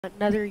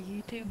Another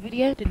YouTube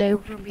video. Today we're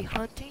going to be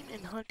hunting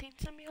in Hunting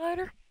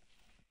Simulator.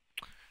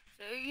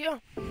 So yeah.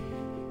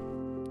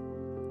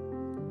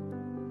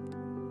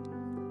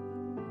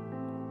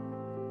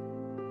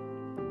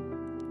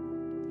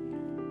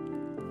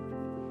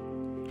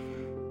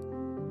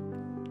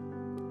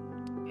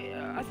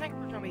 Yeah, I think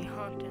we're going to be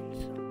hunting.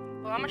 So,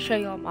 well, I'm going to show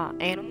you all my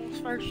animals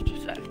first.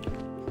 So,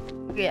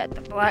 we got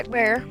the black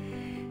bear,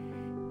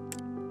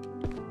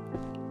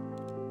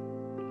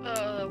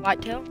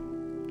 whitetail.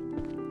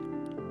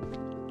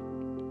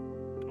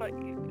 Like,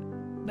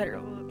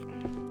 better look.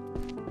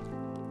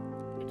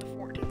 It's a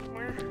 14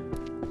 pointer.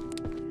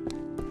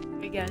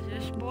 We got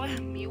this boy,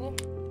 mule.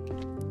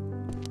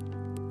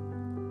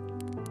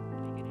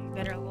 Make it a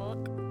better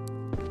look.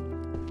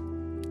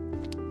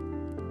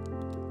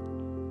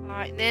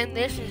 Alright, then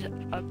this is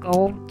a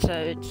gold, so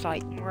it's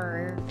like more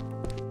rare.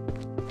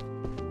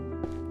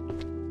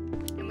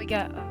 Then we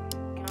got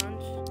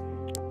guns.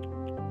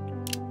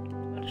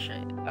 I'll show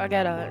you. I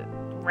got a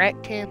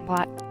Rec 10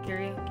 black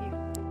karaoke.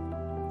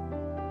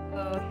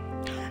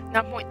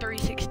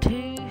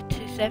 9.362,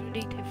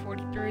 270,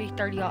 243,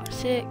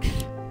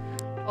 30-06,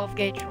 12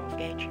 gauge, and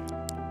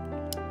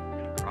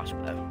a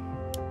crossbow.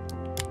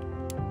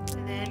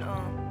 And then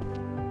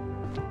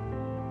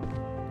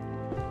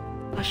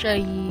I'll show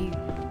you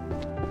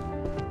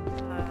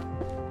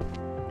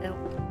elk.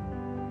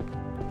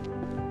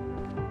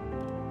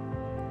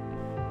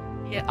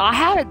 Yeah, I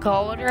had a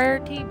gold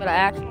rarity, but I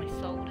actually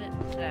sold it,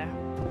 so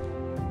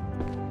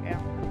yeah.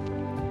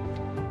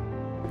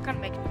 Kind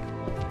of makes me cool.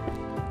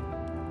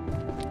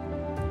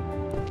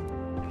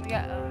 And we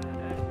got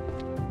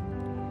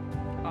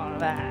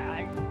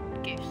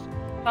goose.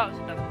 Thought it was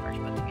a double first,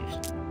 but it's a goose.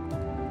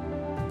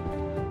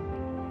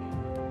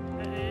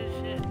 That is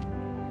it.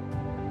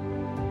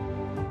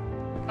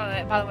 Oh,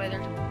 by the way,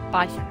 there's a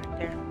bison right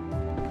there.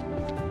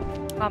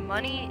 My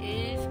money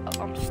is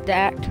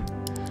stacked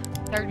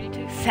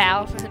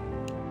 32,000.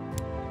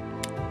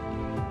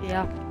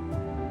 Yeah.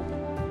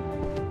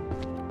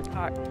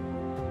 Alright.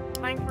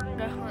 I think we're gonna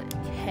go hunt in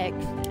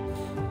Texas.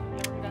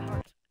 Yeah, we're gonna go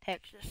hunt in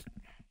Texas.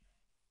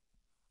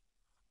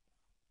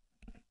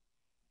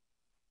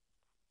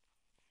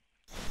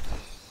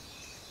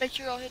 Make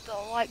sure y'all hit the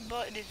like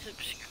button and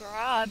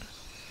subscribe.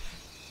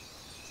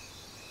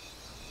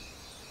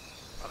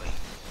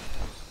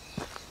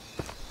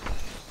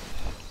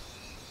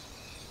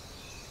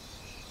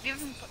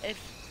 If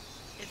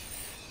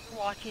you're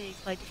watching and you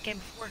played this game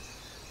before,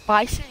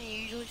 bison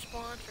usually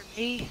spawn for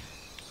me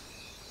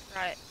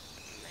right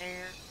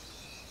there,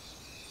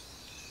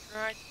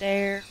 right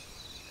there,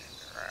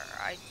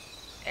 right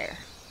there.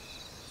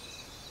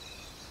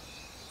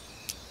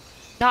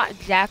 Not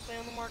exactly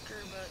on the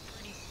marker, but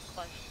pretty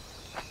close.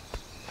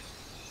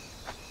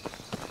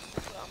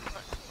 That's what I'm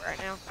hunting for right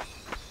now.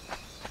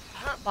 I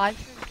hunt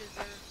bison because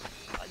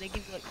they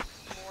give you like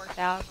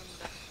 4,000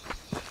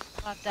 to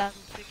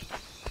 5,060.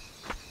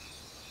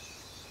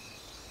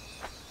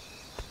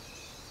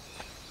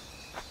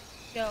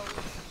 So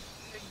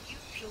they're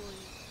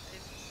usually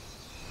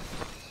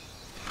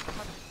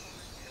hunting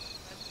over here.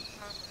 Most of the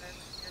time they're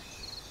over here.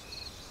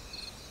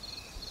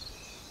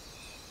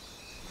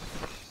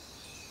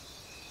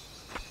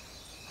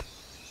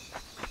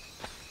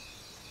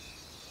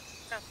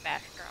 Kind of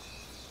fast drop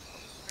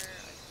somewhere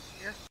like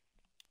here.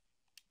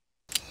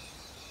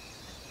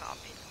 That's not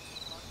me.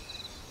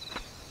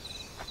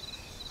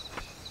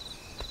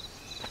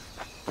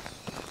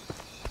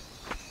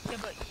 Yeah,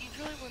 but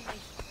usually when they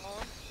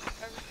spawn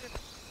over here,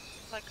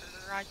 it's like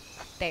right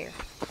there.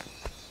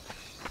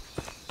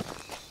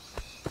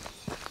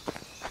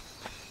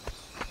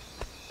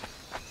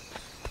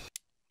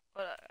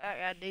 But I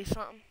gotta do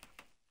something.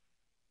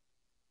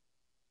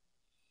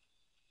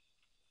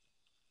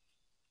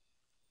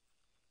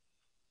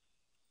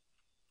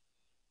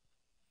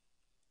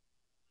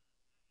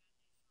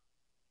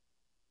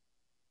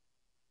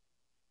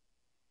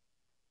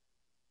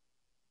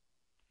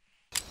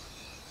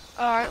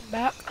 Alright, I'm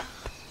back.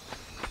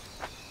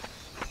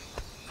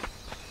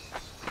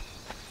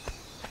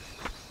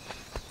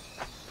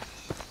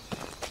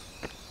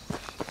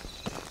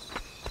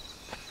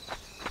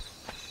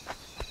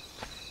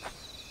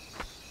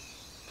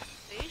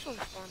 They usually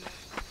spawn there.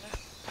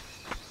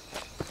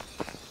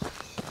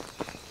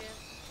 Yeah.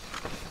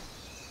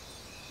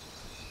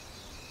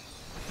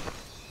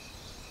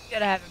 You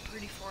gotta have a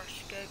pretty far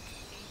scope to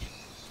see.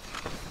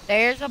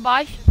 There's a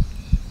bison.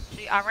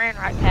 See, I ran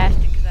right past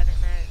it because I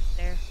didn't know it was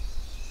there.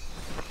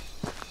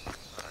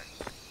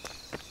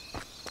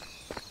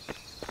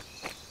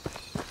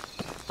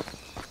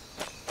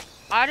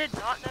 I did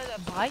not know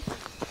that bison.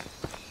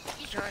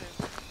 He's running.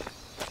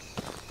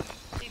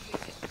 See if we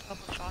can get a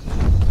couple shots.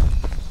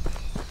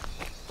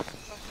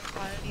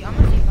 I'm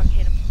gonna see if I can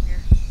hit him from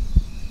here.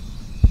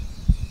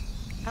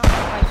 I don't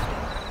know why he's still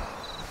running.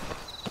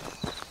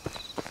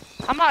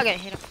 I'm not gonna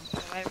hit him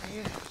from way over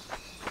here. The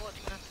bullet's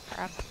gonna have to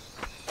grab him.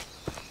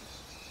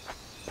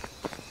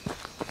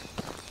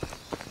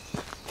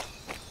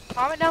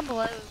 Comment down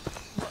below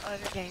what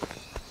other game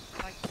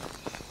like.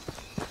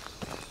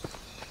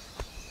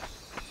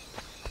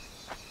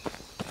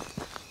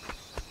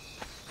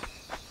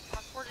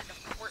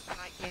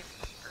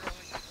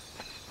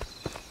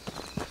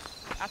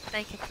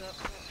 think it's up.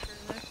 I'm not sure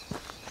though.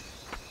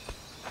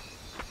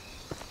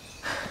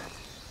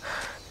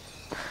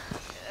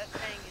 Yeah, that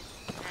thing is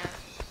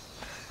massive.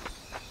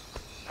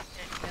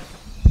 Can't kill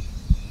him.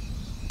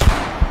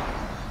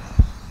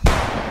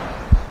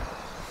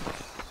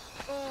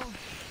 Ooh,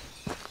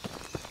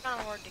 kind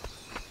of hard to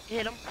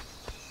hit him.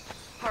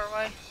 Far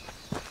away.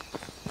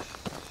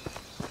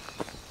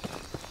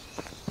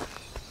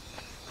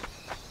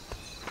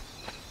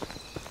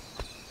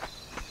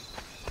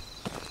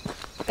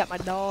 Got my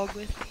dog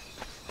with me.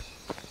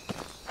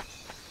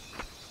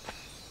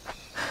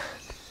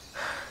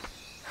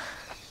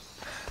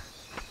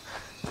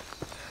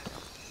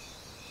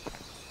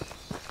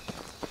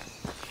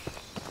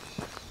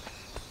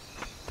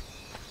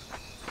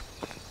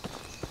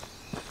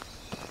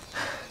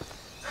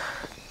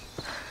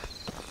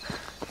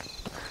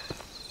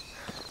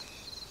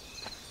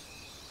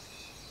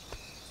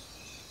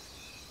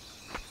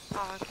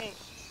 Oh, I can't.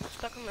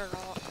 Stuck on the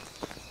rock.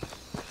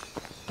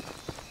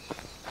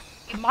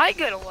 He might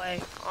get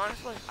away,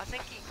 honestly. I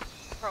think he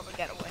probably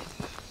got away.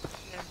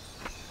 You know,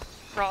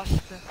 across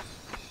the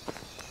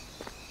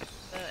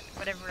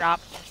whatever I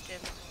was just in.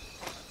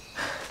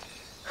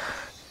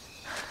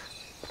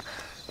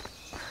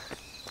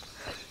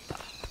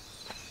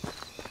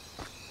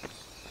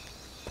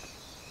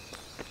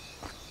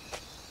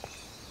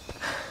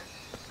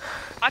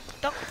 I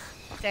don't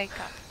think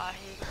I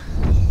hit him.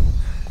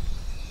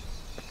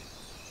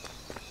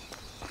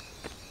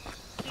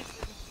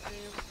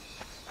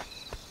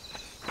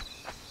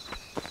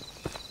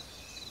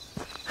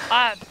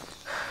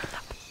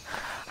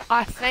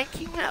 I think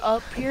he went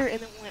up here and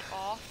then went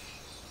off.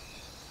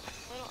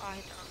 Well, I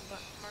don't, but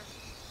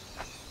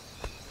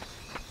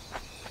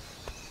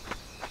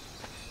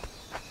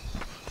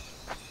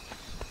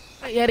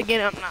But yet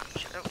again, I'm not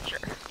sure.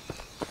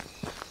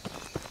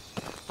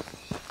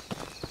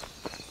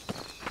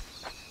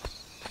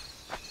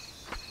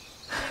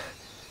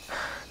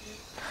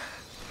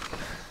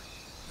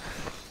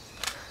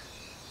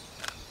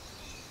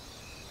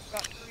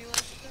 Got 3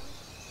 left though.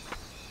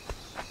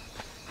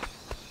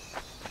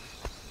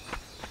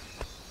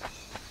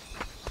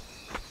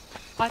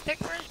 I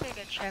think we're just gonna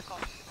go check on.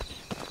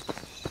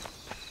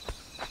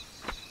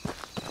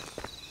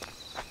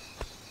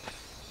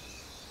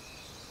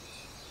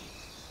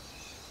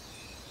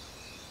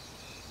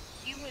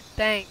 You would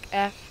think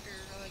after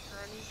like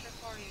running so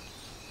far you'd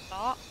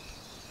stop.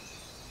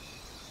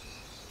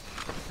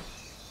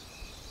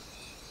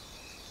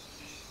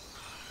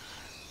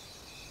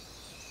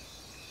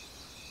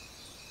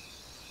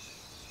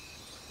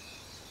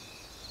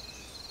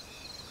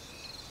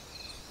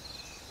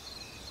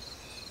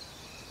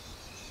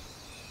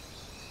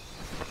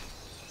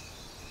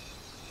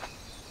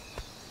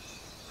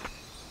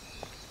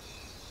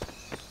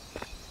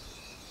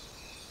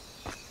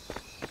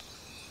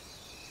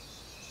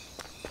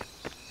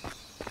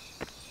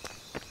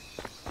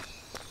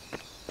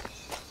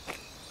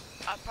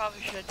 I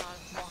probably should not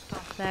have walked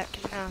off that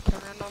because now I have to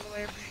run all the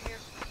way over here.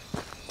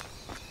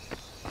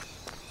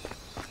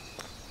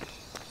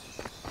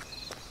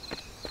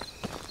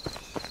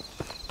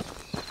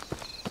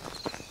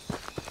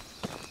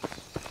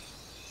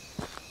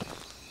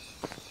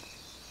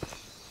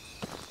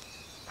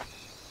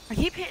 I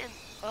keep hitting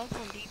up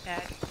on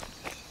D-pad.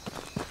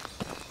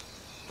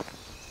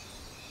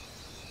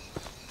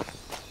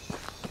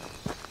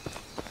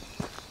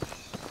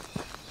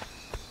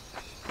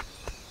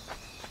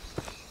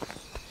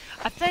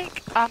 I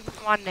think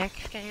my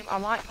next game, I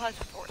might play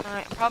some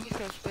Fortnite. I'm probably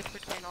going to switch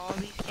between all of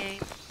these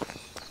games and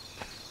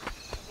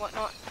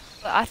whatnot.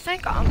 But I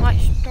think I might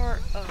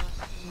start a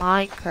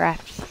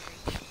Minecraft series.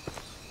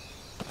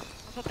 I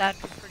thought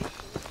that'd be pretty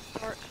cool to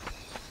start.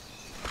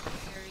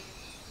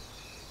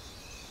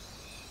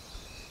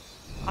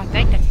 I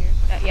think that's him.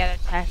 Yeah, that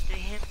has to be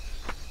him.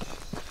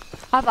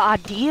 I have an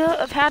idea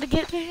of how to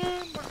get to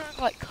him. We're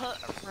gonna like cut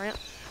around,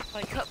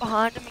 like cut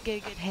behind him and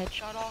get a good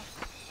headshot off.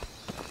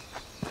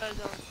 Because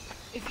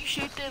if you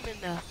shoot them in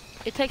the,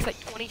 it takes like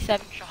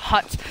 27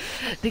 shots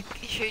to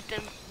shoot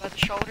them by the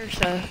shoulder.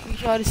 So you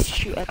try to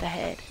shoot at the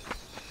head.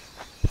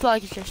 I feel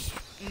like it's just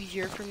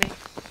easier for me.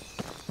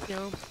 You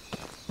know,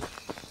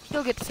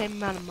 still get the same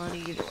amount of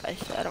money either way,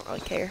 so I don't really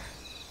care.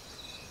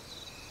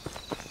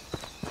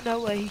 No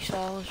way he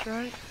saw us,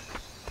 right?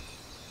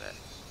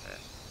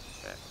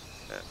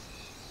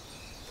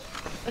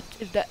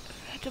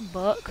 That's a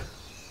buck.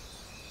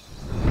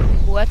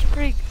 Well, that's a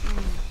pretty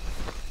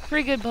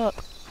good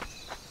buck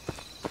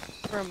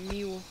for a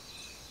mule.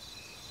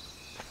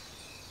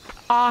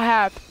 I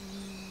have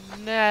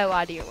no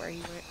idea where he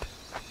went.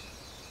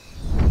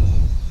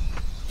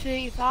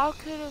 See, if I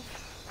could have,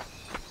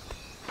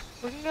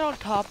 we can get on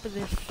top of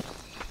this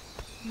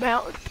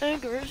mountain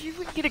thing, or see if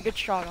we can get a good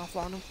shot off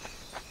on him.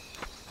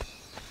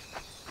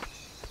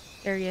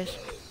 There he is.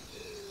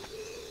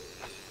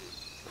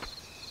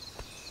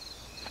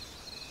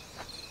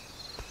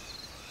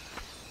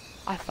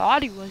 I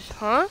thought he was,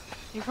 huh?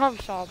 He probably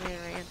saw me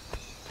and ran.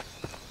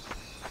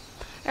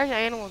 There's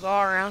animals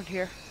all around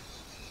here.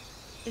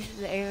 This is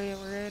the area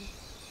we're in.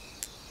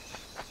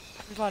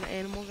 There's a lot of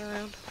animals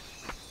around.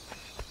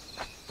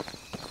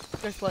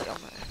 Just let y'all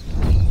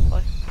know.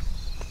 Play.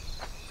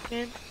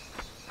 Again.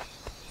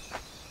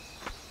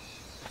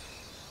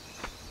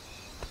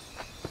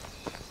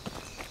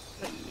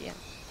 But yeah.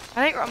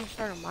 I think I'm gonna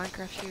start a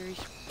Minecraft series.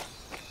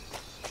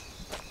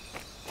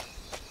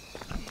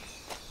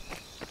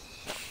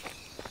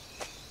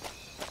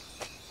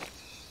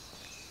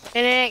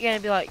 And it ain't gonna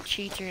be like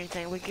cheats or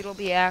anything. Like it'll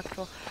be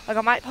actual. Like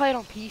I might play it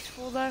on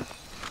peaceful though.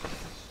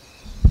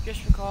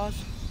 Just because.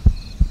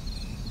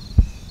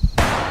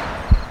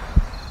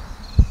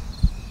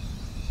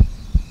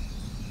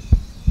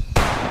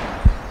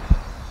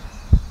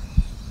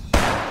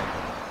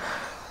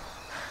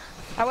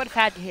 I would have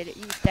had to hit it,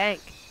 you would think.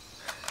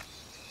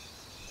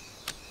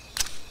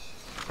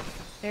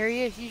 There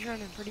he is, he's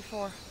running pretty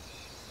far.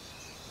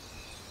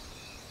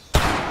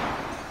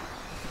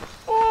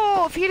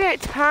 Oh, if he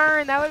didn't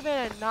turn, that would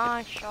have been a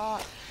nice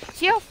shot.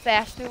 See how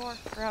fast they were,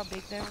 or how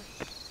big they were?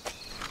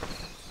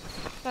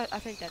 But I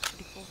think that's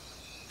pretty cool.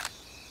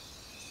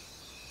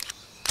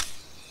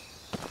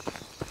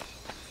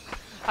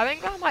 I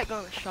think I might go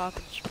on a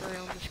shopping spree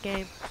on this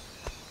game.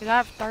 Because I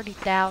have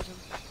 30,000.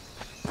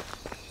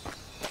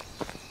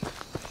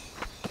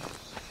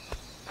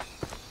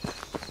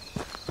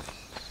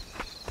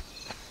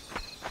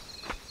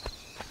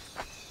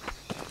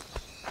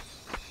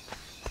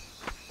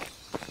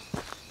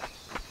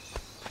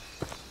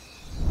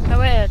 No,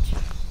 wait,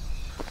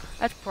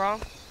 that's wrong.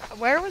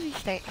 Where was he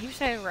staying? He was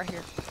staying right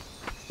here.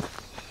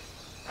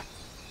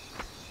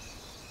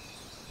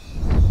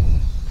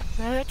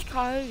 No, that's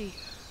Coyote.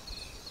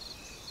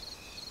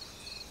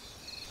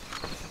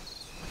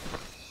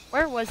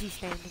 Where was he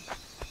standing?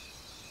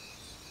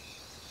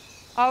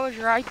 I was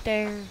right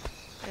there,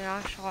 and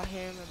I shot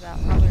him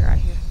about probably right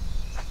here.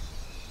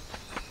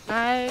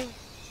 No.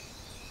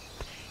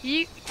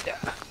 You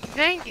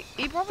think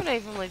he probably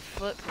didn't even leave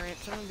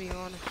footprints, I'm gonna be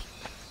honest.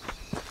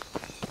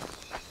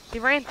 He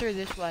ran through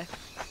this way.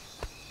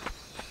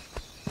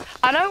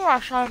 I know where I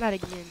shot him at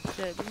again,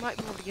 so we might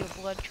be able to get a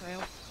blood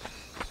trail.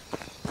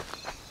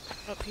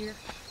 Up here.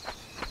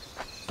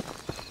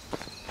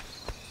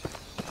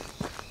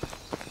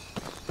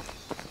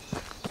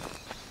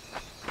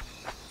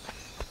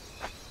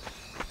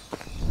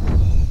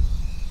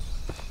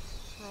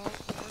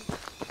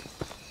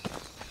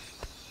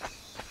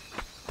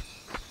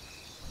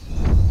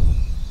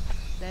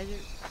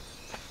 Desert.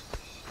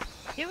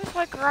 He was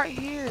like right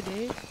here,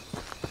 dude.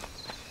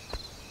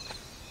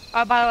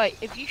 By the way,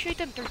 if you shoot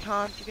them 3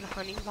 times, you get a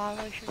hunting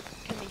violation.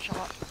 10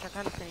 shots, which I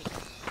kind of think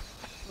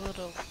a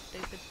little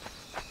stupid.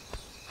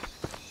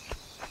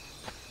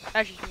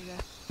 That's just me,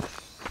 though.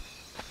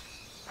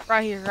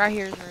 Right here is where he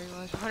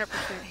was.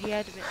 100%. He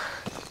had to be.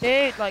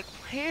 Dude, like,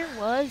 where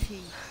was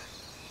he?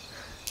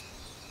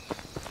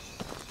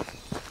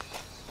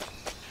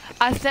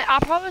 I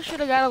probably should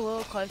have got a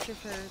little closer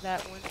for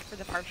that one, for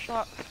the first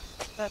shot.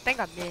 But I think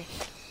I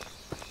missed.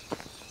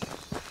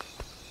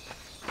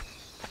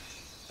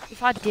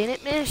 If I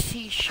didn't miss,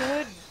 he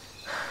should.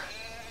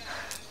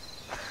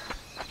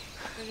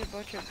 There's a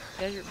bunch of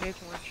desert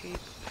bighorn sheep.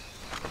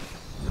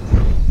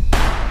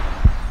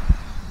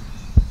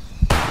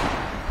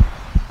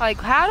 Like,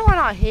 how do I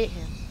not hit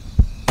him?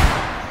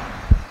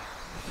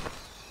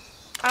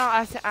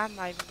 I'm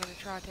not even gonna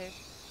try to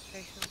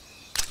face him.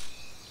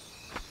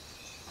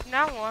 From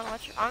now on, I'm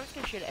just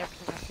gonna shoot at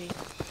everything I see.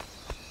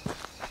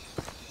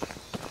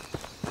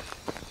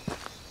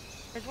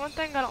 There's one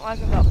thing I don't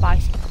like about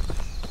bison.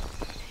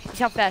 It's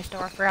how fast they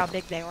are for how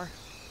big they are.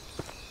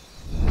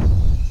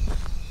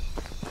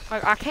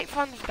 Like, I can't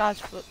find this guy's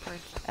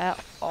footprints at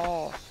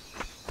all.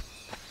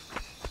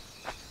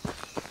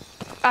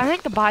 I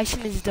think the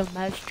bison is the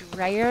most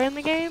rare in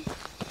the game.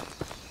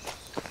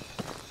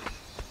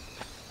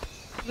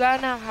 You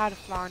gotta know how to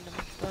find them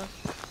and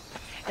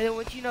stuff. And then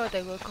once you know what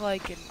they look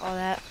like and all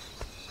that,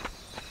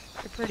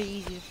 they're pretty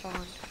easy to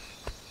find.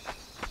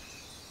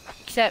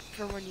 Except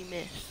for when you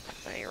miss.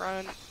 When you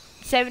run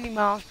 70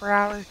 miles per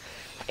hour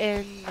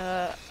in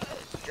a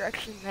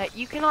direction that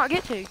you cannot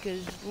get to,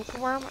 because look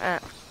where I'm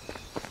at.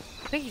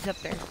 I think he's up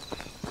there.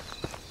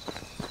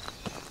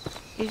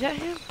 Is that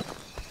him?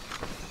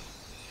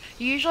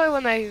 Usually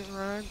when they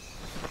run,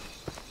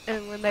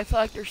 and when they feel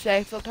like they're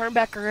safe, they'll turn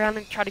back around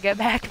and try to get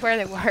back to where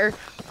they were.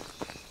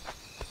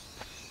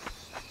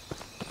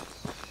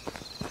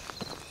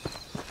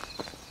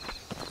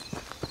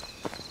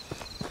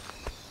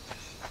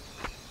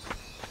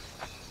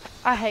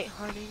 I hate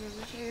hunting in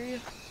this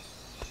area.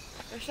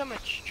 There's so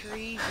much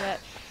trees that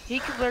he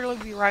could literally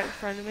be right in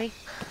front of me.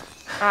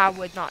 I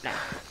would not know.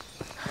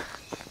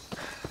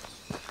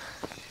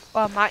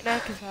 Well, I might know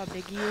because of how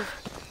big he is.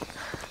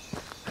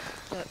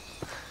 But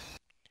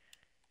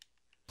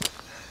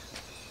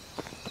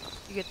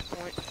you get the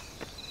point.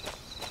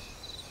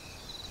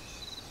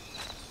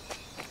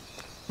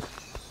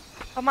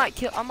 I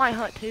might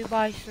hunt 2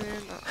 bison.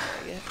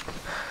 I guess.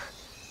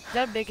 Is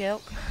that a big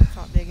elk? It's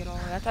not big at all.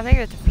 I think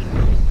that's a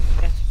female.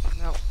 That's a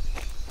female.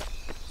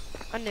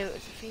 I knew it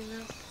was a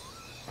female.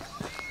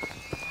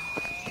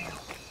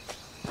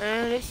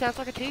 And it sounds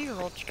like a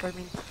 2-year-old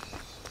screaming.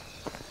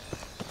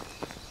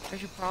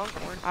 There's a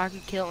pronghorn. I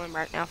could kill him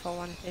right now if I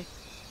wanted to.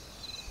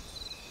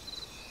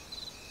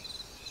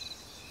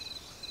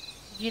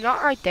 You're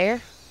not right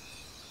there.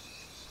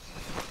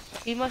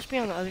 He must be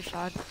on the other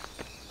side.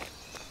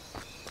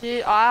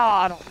 Dude,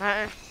 I don't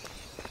know.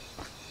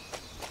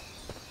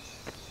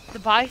 The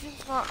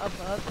bison's not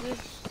above this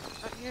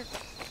right here.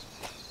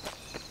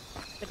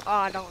 But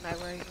I don't know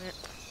where he went.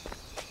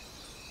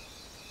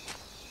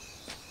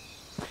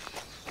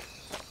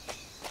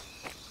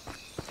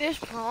 This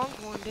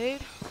pronghorn,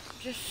 dude,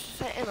 just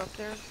sitting up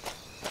there.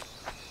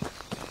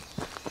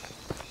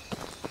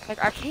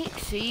 Like, I can't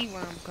see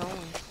where I'm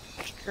going.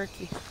 It's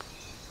tricky.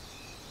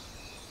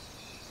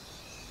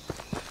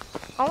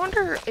 I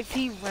wonder if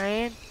he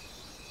ran.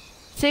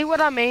 See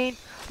what I mean?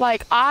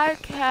 Like, I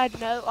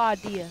had no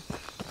idea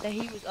that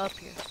he was up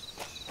here.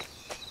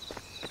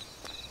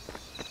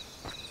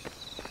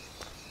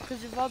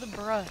 Because of all the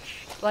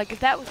brush. Like, if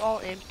that was all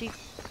empty,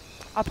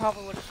 I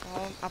probably would have saw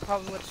him. I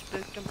probably would have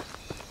spooked him.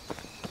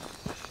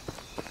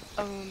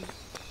 I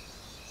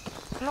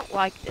don't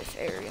like this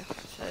area.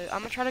 So, I'm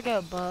going to try to go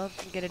above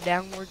and get a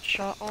downward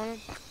shot on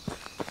him.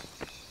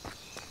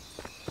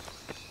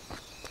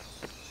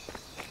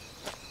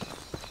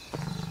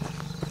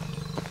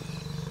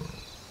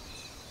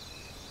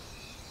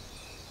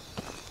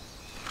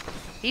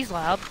 He's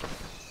loud.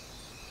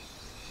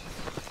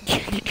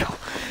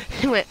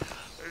 He went.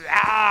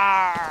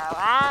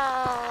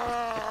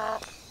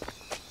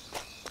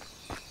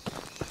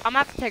 I'm gonna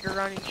have to take a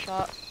running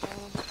shot.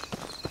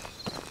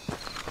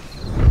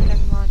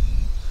 Never mind.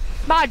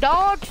 My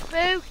dog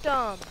spooked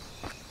him.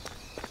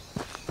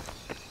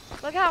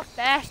 Look how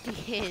fast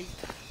he is.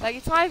 Like,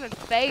 it's not even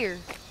fair.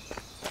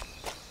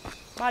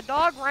 My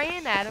dog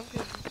ran at him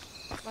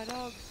because my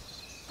dog's.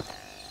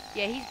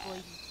 Yeah, he's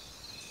bleeding.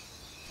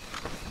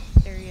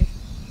 There he is.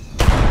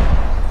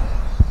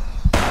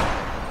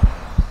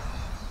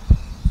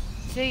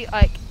 See,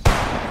 like,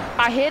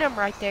 I hit him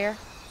right there.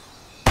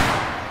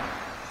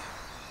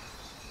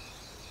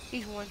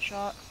 He's one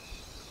shot.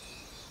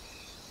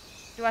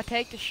 Do I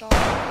take the shot?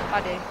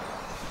 I do.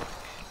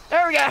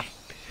 There we go.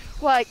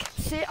 Like,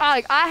 see,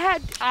 I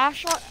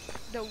shot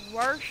the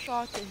worst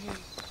shot at him.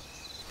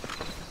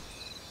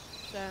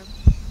 So,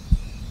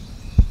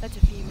 that's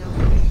a female.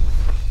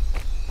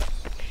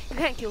 You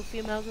can't kill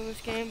females in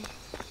this game.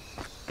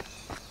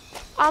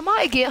 I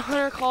might get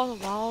Hunter Call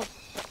the Wild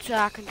so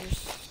I can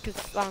just,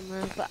 because I don't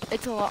know, but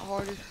it's a lot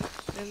harder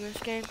than this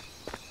game.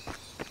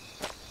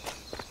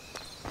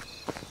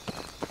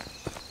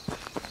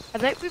 I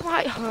think we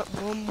might hunt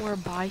one more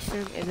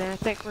bison, and then I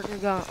think we're going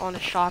to go on a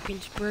shopping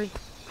spree.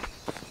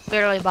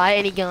 Literally buy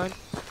any gun,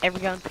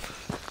 every gun.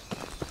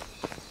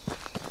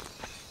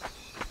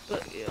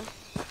 But yeah,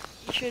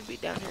 he should be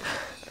down here.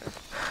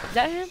 Is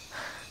that him?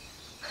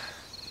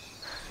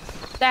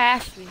 That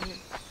has to be him.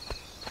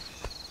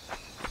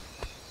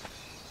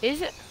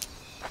 Is it?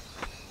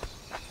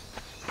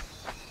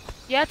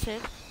 Yeah, it's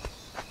him.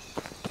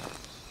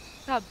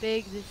 Look how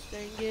big this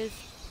thing is.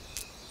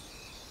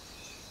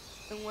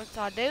 And once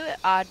I do it,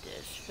 I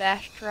just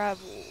fast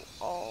travel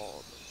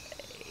all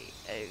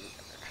the way over.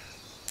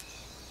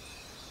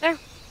 There.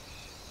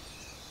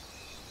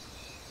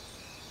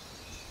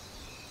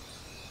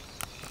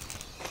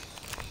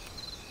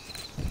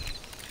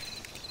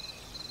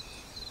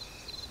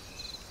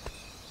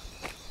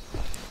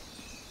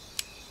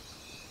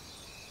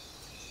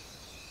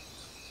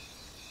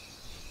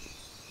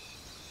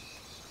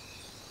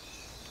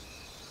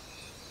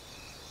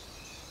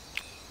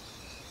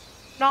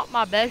 Not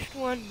my best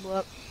one,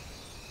 but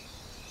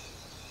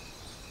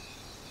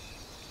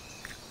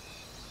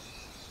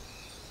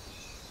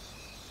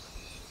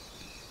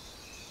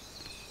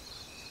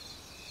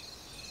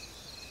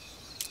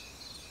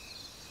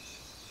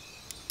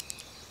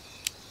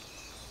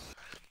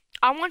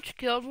I once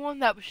killed one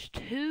that was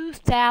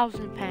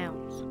 2,000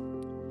 pounds.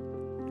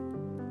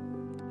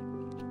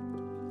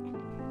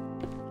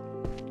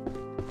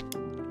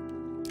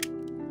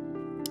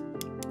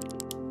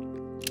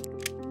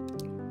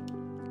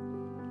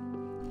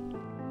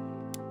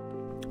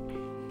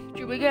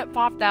 Should we get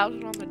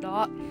 5,000 on the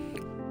dot?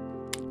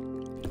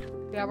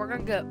 Yeah, we're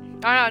gonna get. Oh,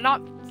 no,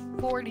 not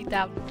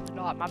 40,000 on the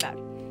dot. My bad.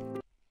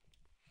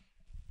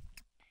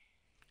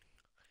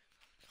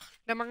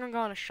 Then we're gonna go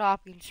on a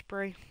shopping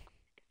spree.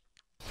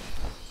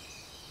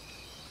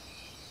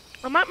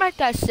 I might make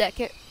that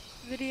second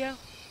video.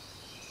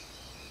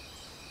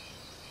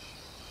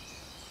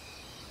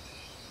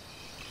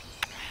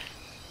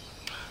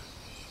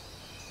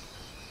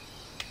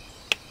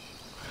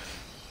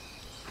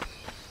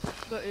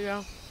 But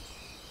yeah.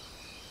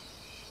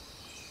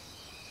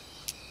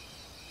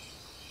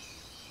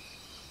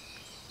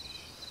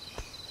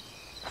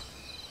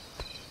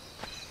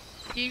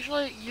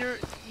 Usually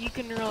you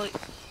can really.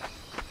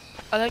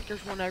 I think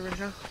there's one over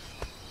here.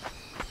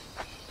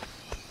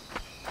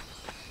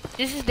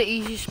 This is the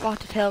easiest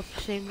spot to tell if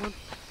you've seen one.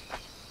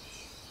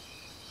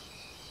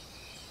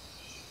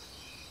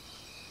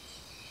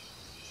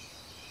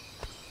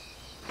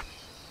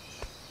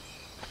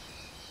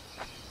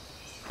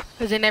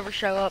 Because they never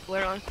show up,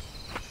 literally.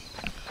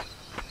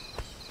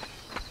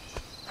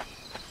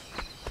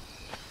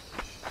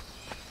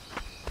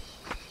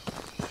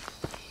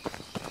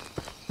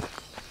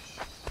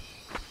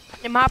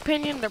 In my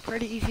opinion, they're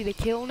pretty easy to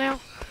kill now.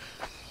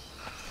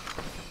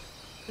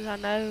 Because I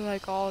know,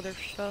 like, all their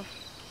stuff.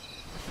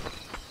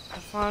 I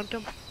found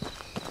them.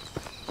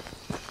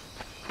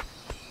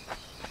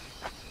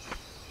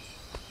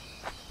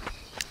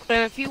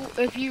 And if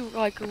you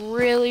like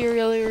really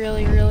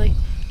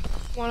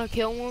want to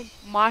kill one,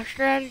 my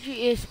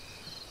strategy is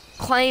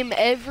claim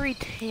every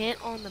tent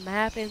on the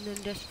map and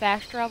then just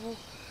fast travel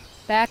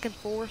back and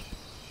forth.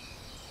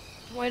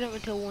 Wait up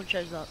until one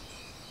shows up.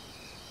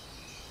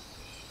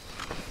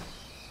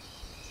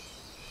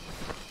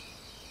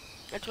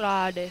 That's what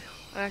I do.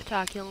 That's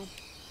how I kill them.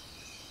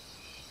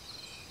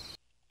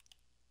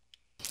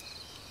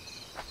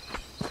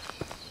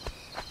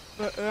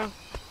 But yeah.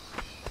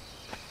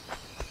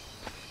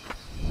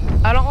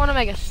 I don't want to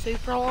make a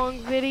super long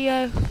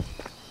video.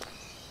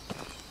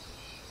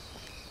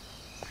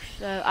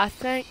 So I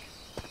think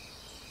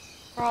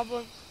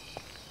probably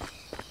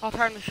I'll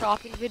turn the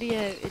shopping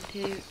video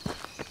into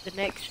the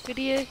next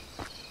video.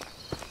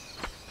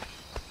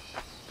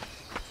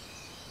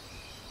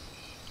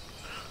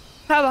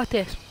 How about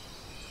this?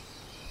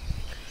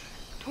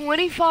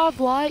 25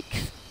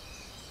 likes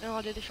and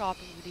I'll do the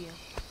shopping video.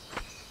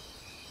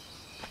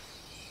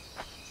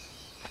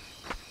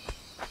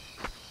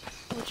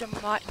 Which I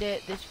might do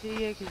this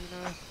video because, you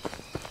know,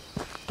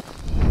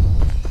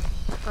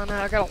 I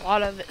know I got a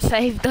lot of it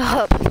saved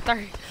up.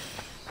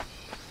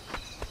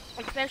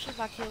 Especially if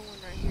I kill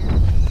one right here.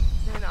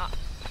 Then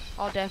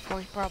I'll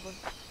definitely probably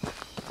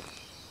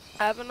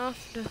have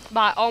enough to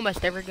buy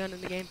almost every gun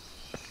in the game.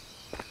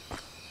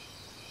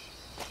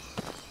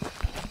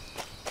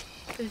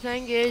 The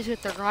thing is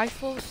with the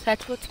rifles,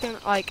 that's what's gonna,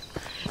 like,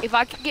 if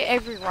I could get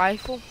every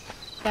rifle,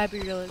 that'd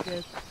be really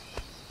good.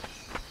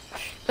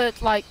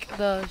 But like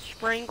the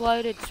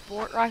spring-loaded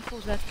sport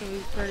rifles, that's gonna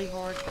be pretty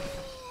hard.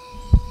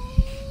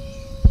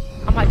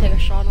 I might take a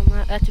shot on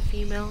that. That's a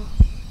female.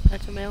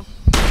 That's a male.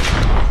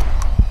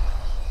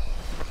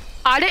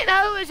 I didn't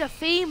know it was a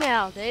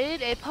female,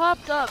 dude. It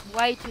popped up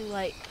way too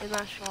late in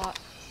that shot.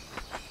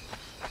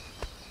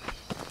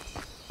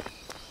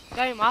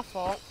 That ain't my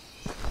fault.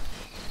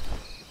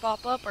 It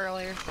popped up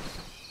earlier.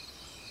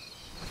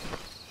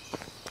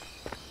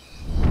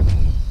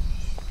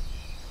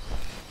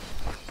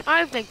 I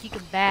don't think you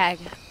can bag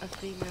a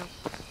female.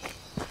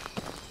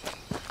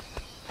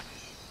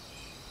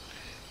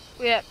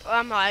 Yep,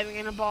 I'm not even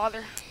gonna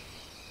bother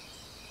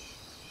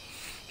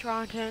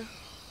trying to.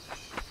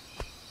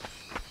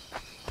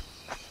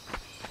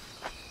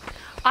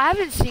 I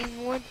haven't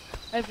seen one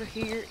over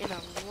here in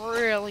a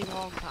really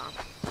long time.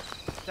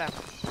 So.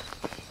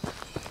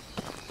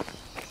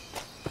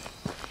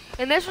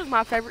 And this was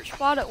my favorite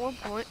spot at one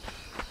point.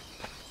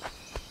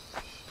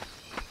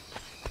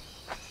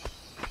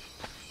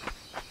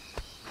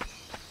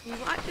 We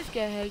might just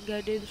go ahead and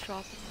go do the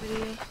shopping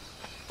video.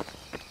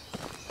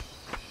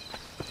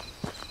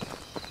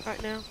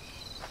 Right now.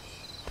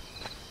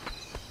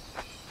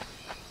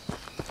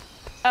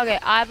 Okay,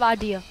 I have an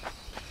idea.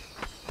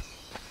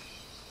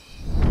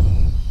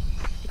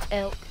 It's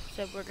elk,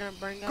 so we're gonna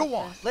bring up Go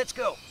on, let's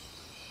go.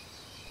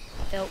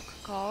 Elk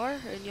car,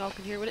 and y'all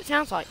can hear what it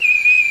sounds like.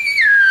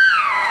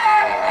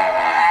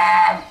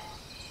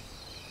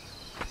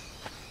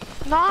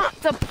 Not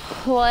the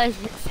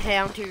pleasant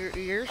sound to your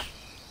ears.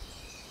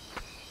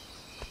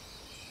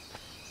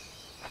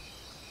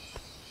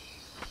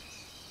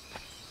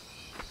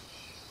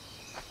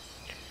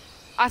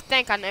 I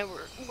think I know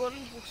where one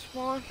will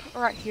spawn.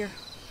 Right here.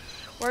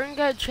 We're gonna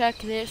go check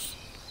this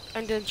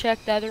and then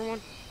check the other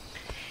one.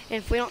 And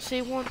if we don't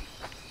see one,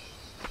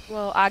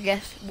 well, I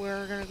guess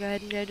we're gonna go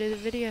ahead and go do the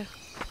video.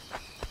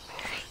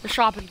 The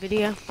shopping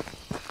video.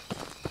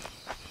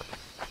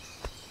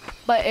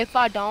 But if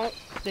I don't,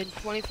 then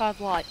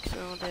 25 likes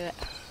and I'll do it.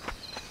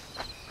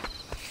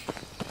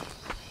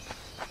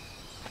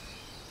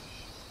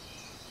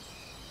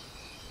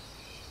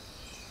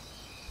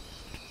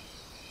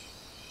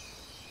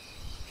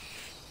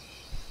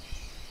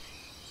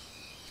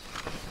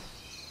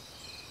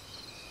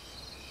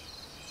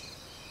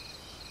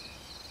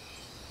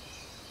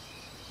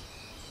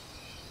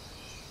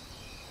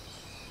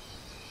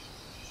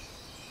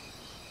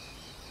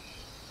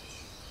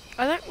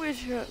 I think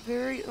we're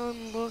very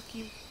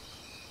unlucky.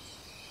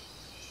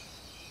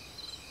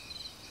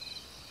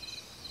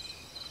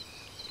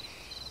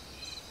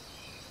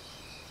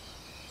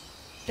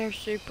 They're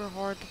super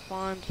hard to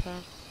find, so.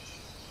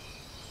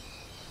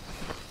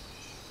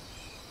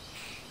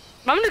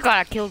 I'm just glad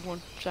I killed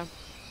one, so.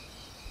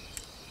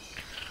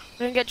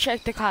 We're gonna go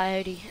check the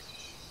coyote.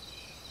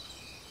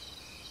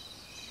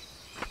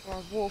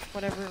 Or wolf,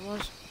 whatever it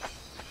was.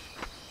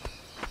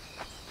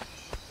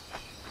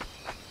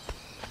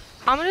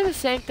 I'm gonna do the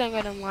same thing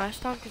I did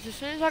last time, because as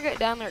soon as I got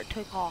down there, it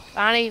took off.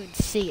 I didn't even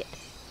see it.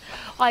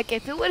 Like,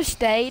 if it would have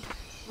stayed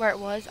where it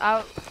was,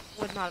 I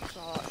would not have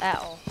saw it at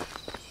all.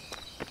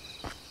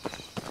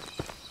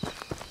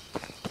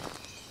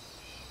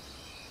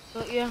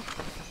 But yeah.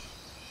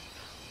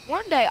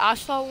 One day, I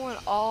saw one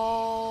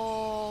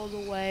all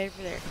the way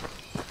over there.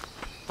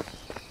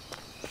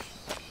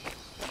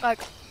 Like,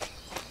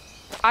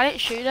 I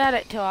didn't shoot at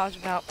it till I was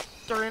about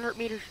 300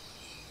 meters.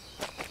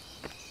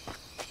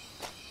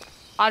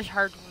 I just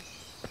heard one.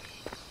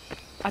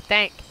 I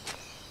think.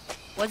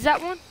 Was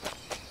that one?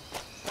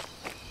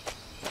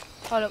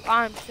 Hold up,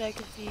 I'm so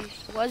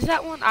confused. Was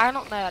that one? I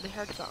don't know, I just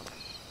heard something.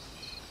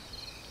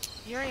 Is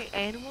there any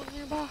animals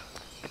nearby?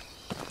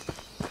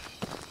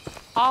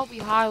 I'll be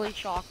highly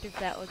shocked if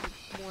that was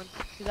one,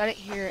 because I didn't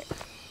hear it.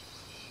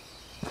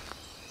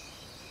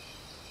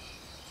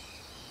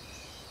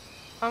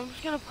 I'm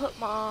just gonna put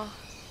my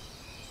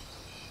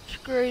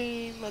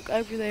screen like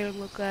over there and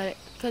look at it,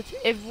 because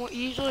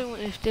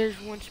if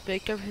there's one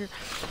spooked over here,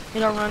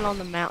 it'll run on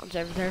the mountains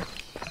over there.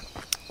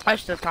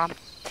 Most of the time.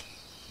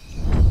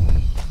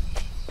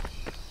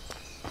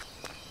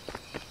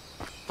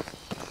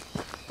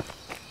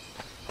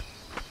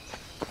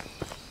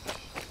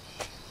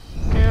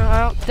 I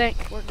don't think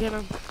we're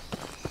gonna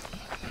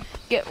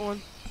get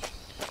one.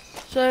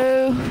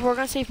 So we're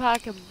gonna see if I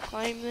can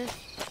claim this.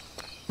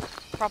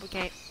 Probably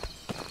can't.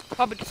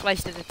 Probably just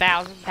wasted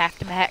 1,000 back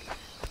to back.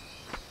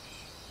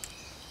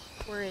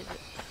 Where is it?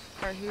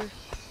 Right here.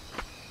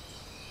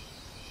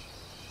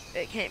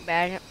 It can't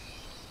bag it.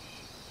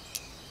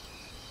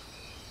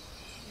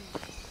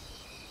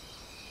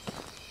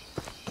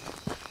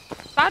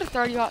 If I had a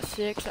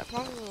 30-06, I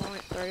probably would have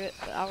went through it,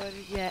 but I would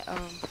get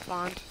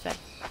fined. So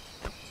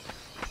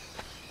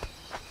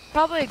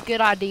probably a good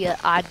idea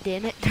I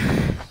didn't.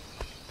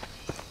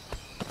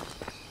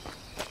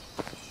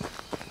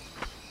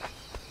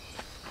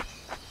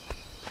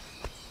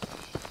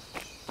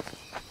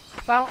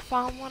 If I don't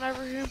find one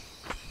over here,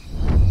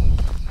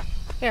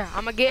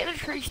 I'm gonna get in a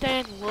tree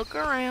stand, look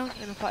around,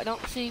 and if I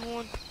don't see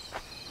one,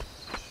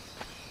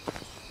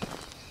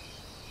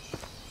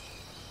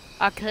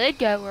 I could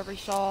go where we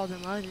saw all the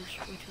others,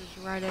 which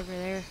was right over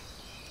there.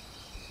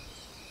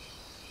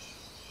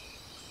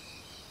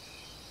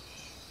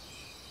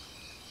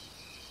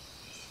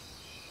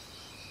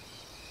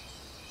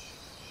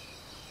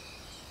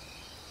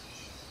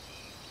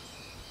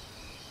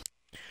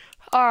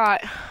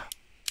 Alright,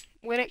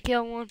 we didn't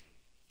kill one.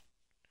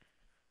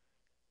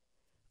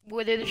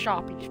 We'll do the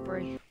shopping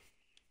spree.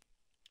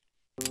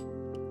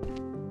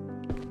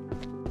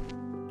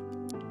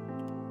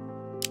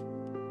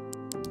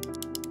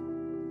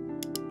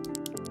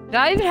 Did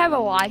I even have a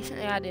license?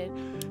 Yeah, I did.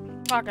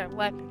 Okay,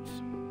 weapons.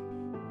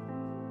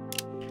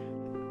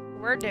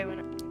 We're doing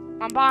it.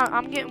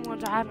 I'm getting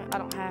ones I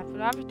don't have.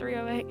 But I have a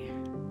 308.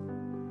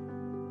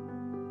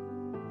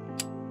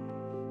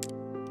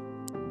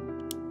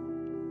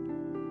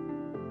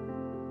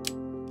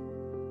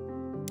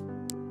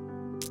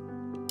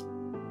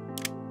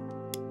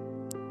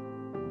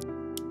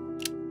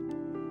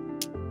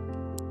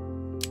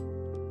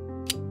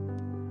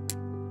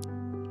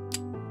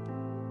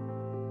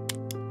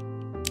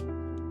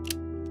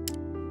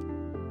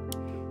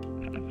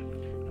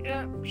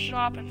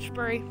 Shopping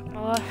spree. I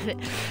love it.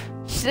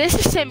 So this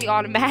is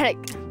semi-automatic.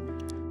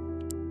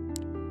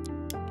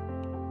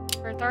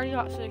 For a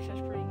 30-06,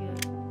 that's pretty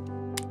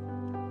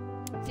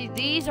good. See,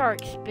 these are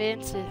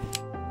expensive.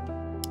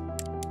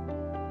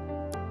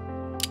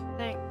 I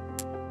think.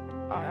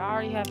 Oh, I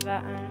already have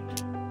that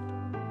owned.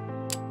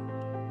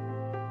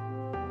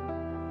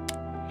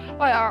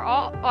 Wait, are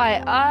all?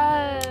 Wait,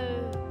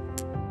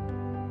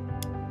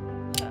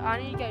 so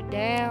I need to go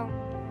down.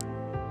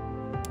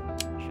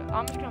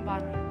 I'm just gonna buy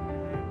them.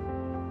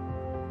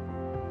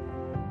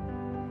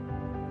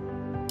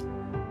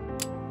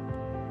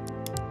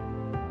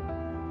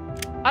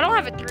 I don't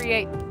have a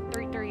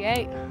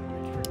 338.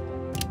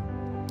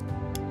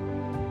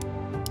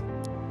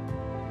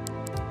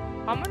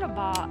 I'm gonna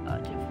buy a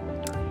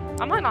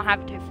 243. I might not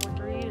have a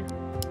 243 either.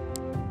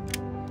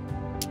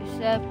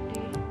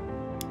 270.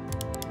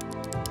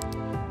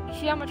 You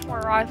see how much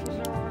more rifles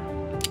there are?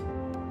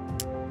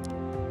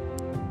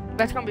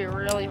 That's gonna be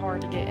really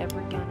hard to get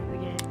every gun in the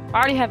game. I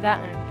already have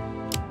that one.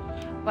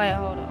 Wait,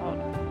 hold on.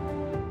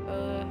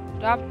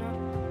 Do I have enough?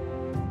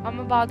 I'm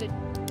gonna buy the.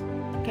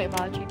 Okay,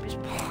 buy the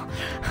cheapest ball.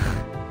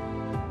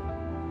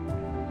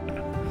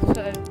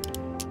 So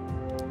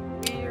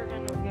we are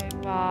gonna go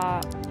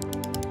buy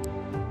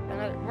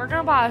another. We're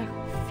gonna buy a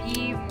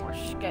few more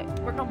scopes.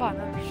 We're gonna buy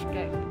another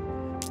scope.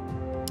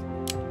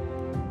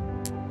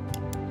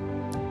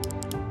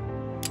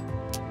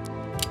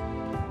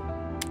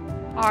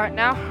 All right,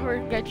 now we're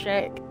gonna go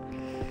check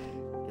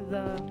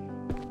the.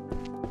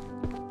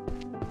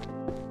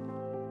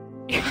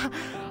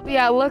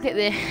 Yeah, look at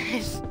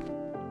this.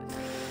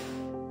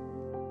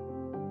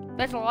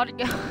 That's a lot of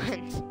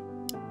guns.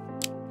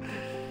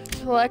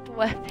 Select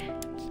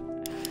weapons.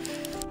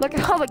 Look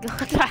at all the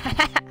guns I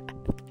have.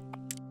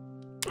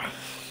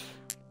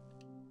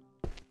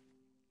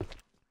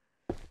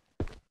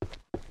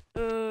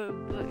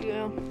 But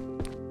yeah.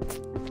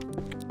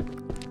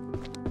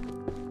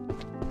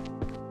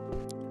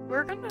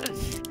 We're gonna.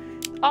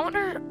 I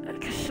wonder,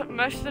 cause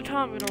most of the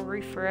time it'll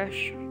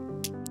refresh.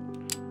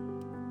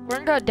 We're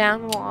gonna go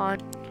down the line.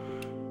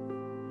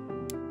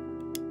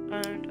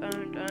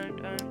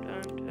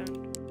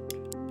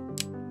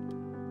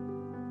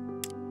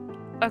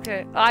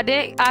 Okay, I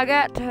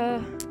got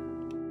to.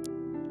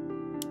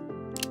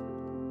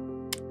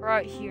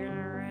 right here and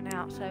I ran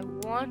out. So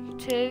 1,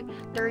 2,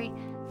 3,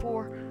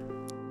 4,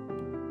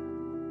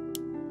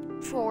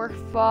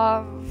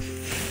 5.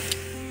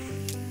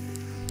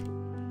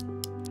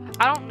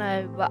 I don't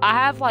know, but I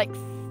have like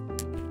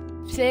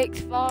 6,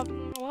 5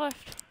 more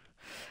left.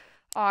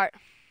 Alright.